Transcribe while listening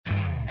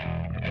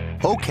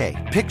Okay,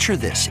 picture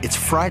this. It's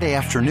Friday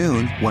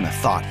afternoon when a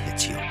thought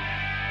hits you.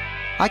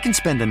 I can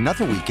spend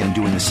another weekend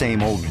doing the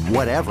same old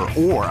whatever,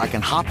 or I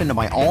can hop into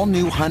my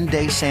all-new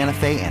Hyundai Santa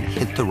Fe and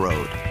hit the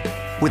road.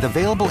 With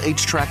available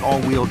H-Track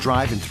all-wheel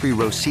drive and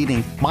 3-row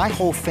seating, my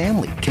whole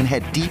family can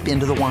head deep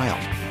into the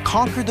wild.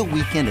 Conquer the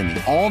weekend in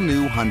the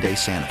all-new Hyundai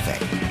Santa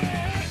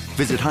Fe.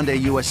 Visit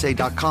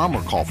HyundaiUSA.com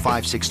or call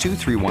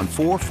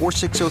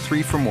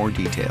 562-314-4603 for more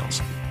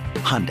details.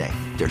 Hyundai,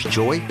 there's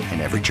joy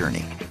in every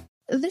journey.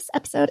 This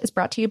episode is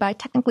brought to you by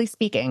Technically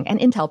Speaking, an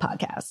Intel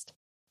podcast.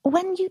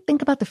 When you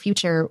think about the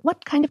future,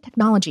 what kind of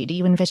technology do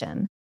you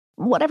envision?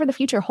 Whatever the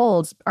future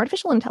holds,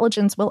 artificial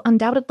intelligence will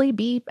undoubtedly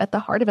be at the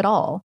heart of it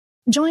all.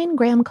 Join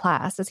Graham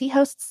Class as he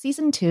hosts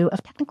Season 2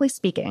 of Technically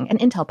Speaking, an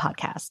Intel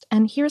podcast,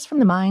 and hears from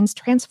the minds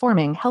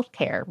transforming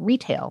healthcare,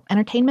 retail,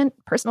 entertainment,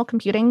 personal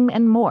computing,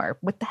 and more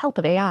with the help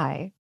of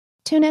AI.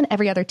 Tune in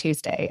every other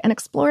Tuesday and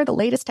explore the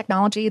latest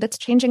technology that's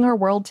changing our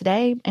world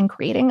today and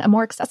creating a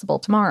more accessible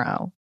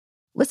tomorrow.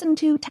 Listen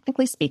to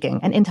Technically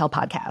Speaking, an Intel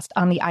podcast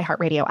on the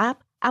iHeartRadio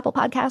app, Apple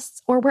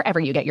Podcasts, or wherever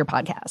you get your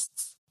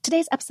podcasts.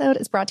 Today's episode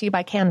is brought to you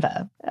by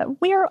Canva.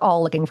 We're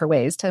all looking for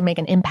ways to make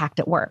an impact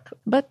at work,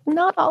 but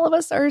not all of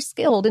us are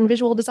skilled in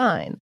visual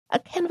design.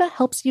 Canva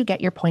helps you get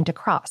your point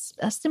across,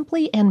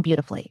 simply and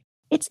beautifully.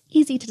 It's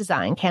easy to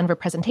design Canva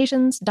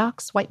presentations,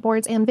 docs,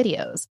 whiteboards, and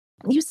videos.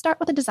 You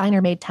start with a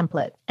designer-made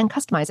template and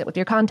customize it with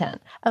your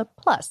content.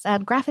 Plus,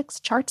 add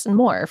graphics, charts, and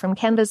more from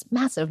Canva's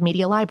massive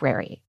media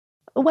library.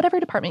 Whatever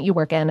department you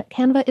work in,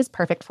 Canva is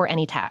perfect for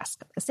any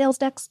task. Sales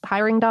decks,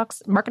 hiring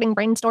docs, marketing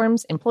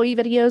brainstorms, employee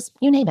videos,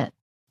 you name it.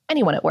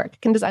 Anyone at work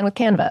can design with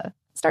Canva.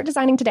 Start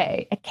designing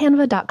today at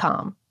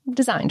canva.com.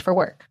 Designed for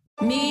work.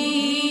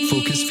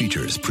 Focus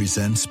Features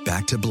presents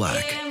Back to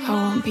Black. I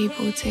want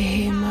people to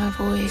hear my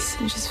voice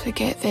and just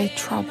forget their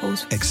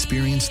troubles.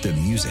 Experience the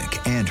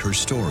music and her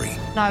story.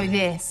 Know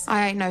this.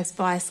 I ain't no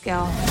Spice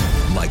Girl.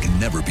 Like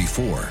never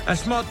before.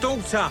 That's my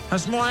daughter.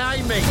 That's my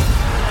Amy.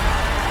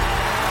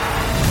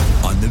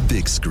 On the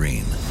big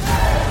screen.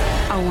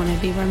 I want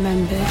to be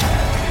remembered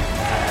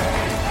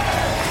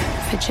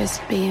for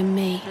just being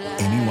me.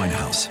 Amy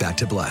Winehouse, Back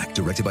to Black,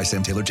 directed by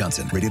Sam Taylor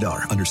Johnson. Rated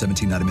R, under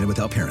 17, not a minute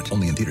without parent.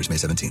 Only in theaters May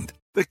 17th.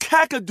 The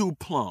Kakadu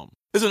plum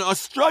is an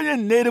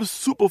Australian native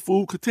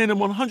superfood containing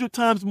 100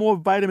 times more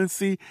vitamin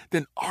C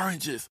than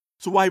oranges.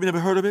 So why have you never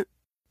heard of it?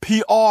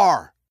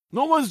 PR.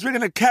 No one's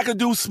drinking a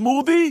Kakadu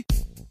smoothie?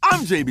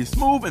 I'm JB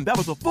Smoove, and that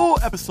was a full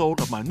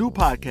episode of my new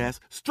podcast,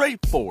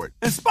 Straightforward,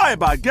 inspired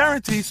by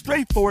guaranteed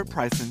straightforward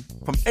pricing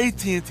from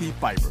AT&T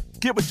Fiber.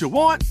 Get what you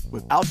want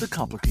without the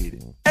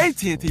complicated.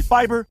 AT&T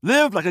Fiber,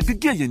 live like a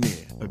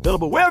gigillionaire.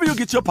 Available wherever you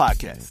get your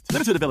podcasts.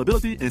 Limited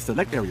availability in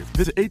select areas.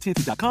 Visit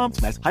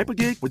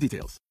AT&T.com/hypergig for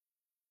details.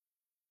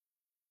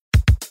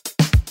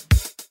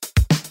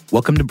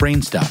 Welcome to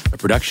Brain Stuff, a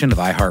production of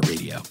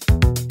iHeartRadio.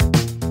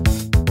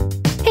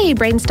 Hey,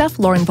 Brain Stuff,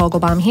 Lauren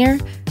Vogelbaum here.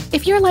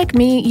 If you're like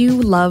me,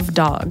 you love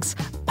dogs.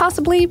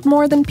 Possibly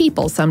more than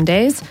people some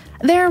days.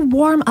 Their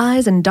warm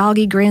eyes and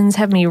doggy grins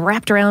have me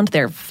wrapped around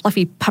their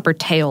fluffy pupper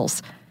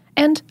tails.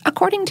 And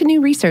according to new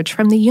research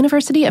from the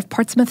University of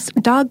Portsmouth's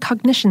Dog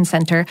Cognition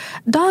Center,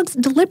 dogs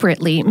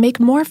deliberately make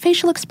more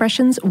facial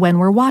expressions when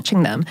we're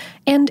watching them,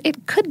 and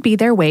it could be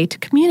their way to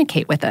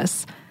communicate with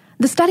us.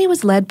 The study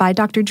was led by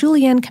Dr.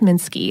 Julianne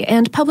Kaminsky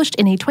and published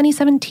in a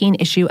 2017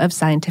 issue of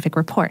Scientific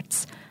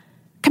Reports.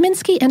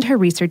 Kaminsky and her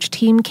research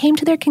team came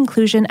to their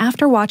conclusion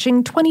after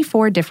watching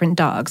 24 different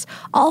dogs,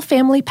 all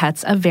family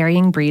pets of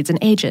varying breeds and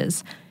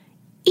ages.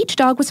 Each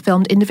dog was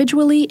filmed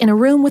individually in a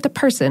room with a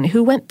person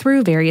who went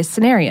through various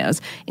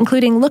scenarios,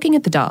 including looking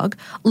at the dog,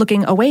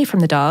 looking away from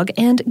the dog,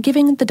 and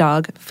giving the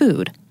dog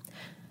food.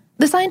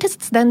 The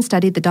scientists then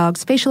studied the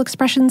dog's facial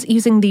expressions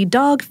using the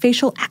Dog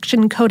Facial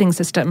Action Coding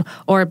System,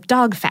 or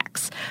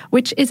DOGFACS,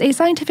 which is a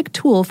scientific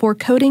tool for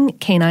coding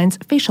canines'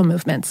 facial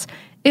movements.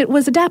 It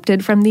was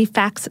adapted from the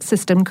FACS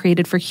system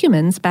created for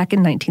humans back in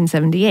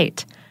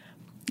 1978.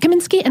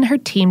 Kaminsky and her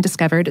team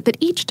discovered that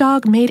each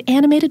dog made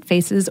animated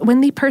faces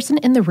when the person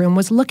in the room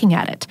was looking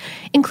at it,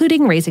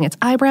 including raising its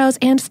eyebrows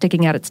and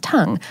sticking out its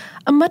tongue,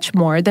 much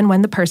more than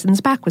when the person's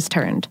back was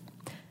turned.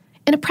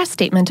 In a press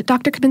statement,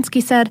 Dr.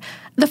 Kaminsky said,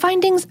 "The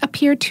findings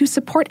appear to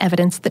support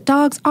evidence that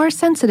dogs are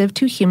sensitive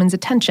to humans'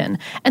 attention,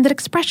 and that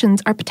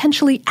expressions are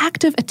potentially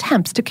active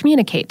attempts to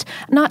communicate,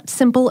 not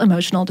simple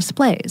emotional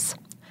displays."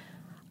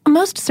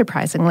 Most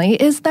surprisingly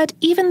is that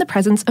even the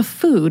presence of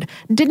food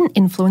didn't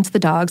influence the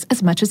dogs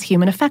as much as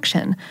human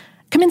affection.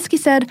 Kaminsky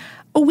said,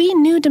 "We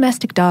knew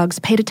domestic dogs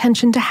paid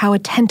attention to how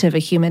attentive a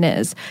human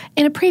is.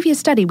 In a previous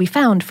study, we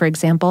found, for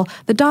example,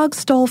 the dogs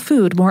stole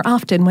food more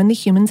often when the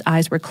human's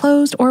eyes were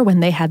closed or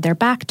when they had their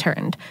back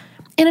turned.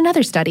 In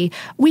another study,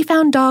 we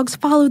found dogs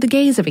follow the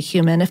gaze of a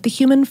human if the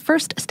human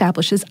first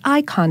establishes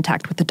eye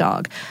contact with the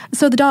dog,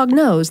 so the dog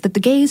knows that the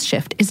gaze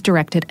shift is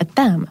directed at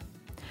them."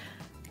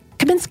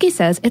 Kaminsky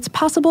says it's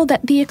possible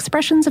that the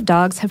expressions of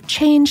dogs have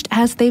changed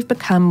as they've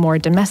become more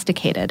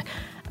domesticated.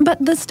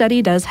 But the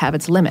study does have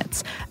its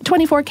limits.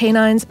 24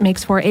 canines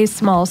makes for a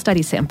small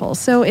study sample,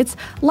 so it's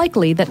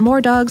likely that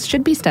more dogs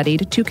should be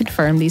studied to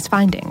confirm these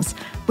findings,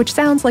 which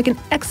sounds like an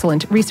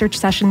excellent research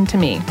session to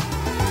me.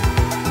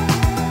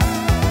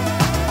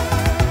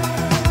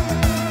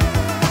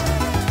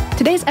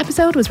 Today's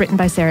episode was written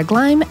by Sarah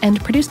Gleim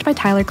and produced by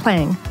Tyler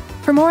Klang.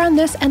 For more on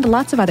this and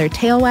lots of other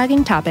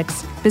tail-wagging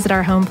topics, visit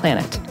our home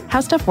planet,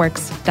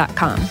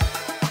 howstuffworks.com.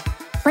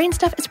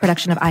 Brainstuff is a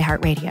production of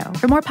iHeartRadio.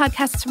 For more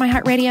podcasts from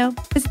iHeartRadio,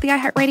 visit the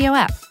iHeartRadio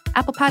app,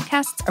 Apple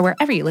Podcasts, or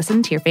wherever you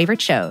listen to your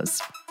favorite shows.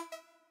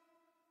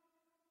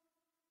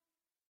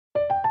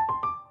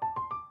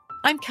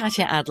 I'm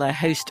Katya Adler,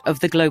 host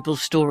of The Global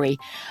Story.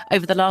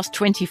 Over the last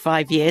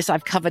 25 years,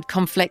 I've covered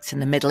conflicts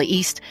in the Middle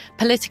East,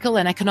 political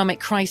and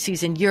economic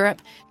crises in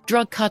Europe,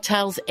 drug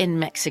cartels in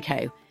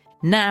Mexico.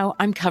 Now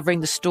I'm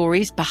covering the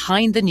stories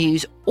behind the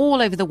news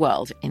all over the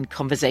world in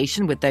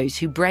conversation with those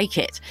who break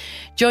it.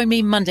 Join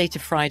me Monday to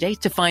Friday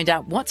to find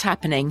out what's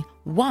happening,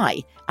 why,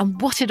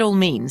 and what it all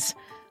means.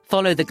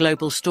 Follow The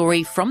Global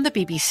Story from the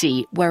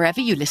BBC wherever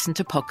you listen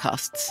to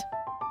podcasts.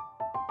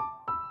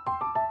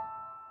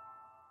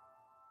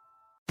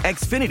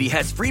 Xfinity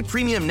has free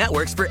premium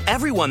networks for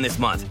everyone this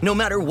month, no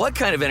matter what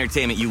kind of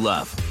entertainment you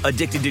love.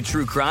 Addicted to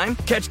true crime?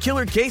 Catch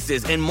killer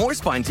cases and more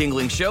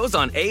spine-tingling shows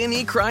on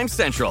A&E Crime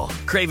Central.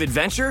 Crave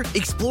adventure?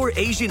 Explore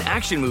Asian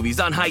action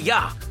movies on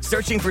Hi-Ya.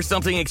 Searching for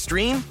something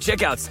extreme?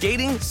 Check out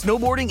skating,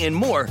 snowboarding, and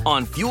more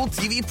on Fuel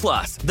TV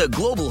Plus, the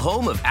global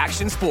home of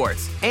action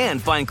sports.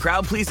 And find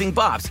crowd-pleasing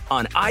bops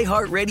on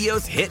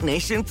iHeartRadio's Hit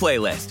Nation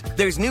playlist.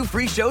 There's new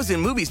free shows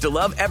and movies to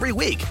love every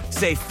week.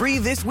 Say free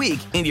this week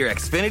in your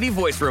Xfinity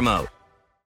voice remote.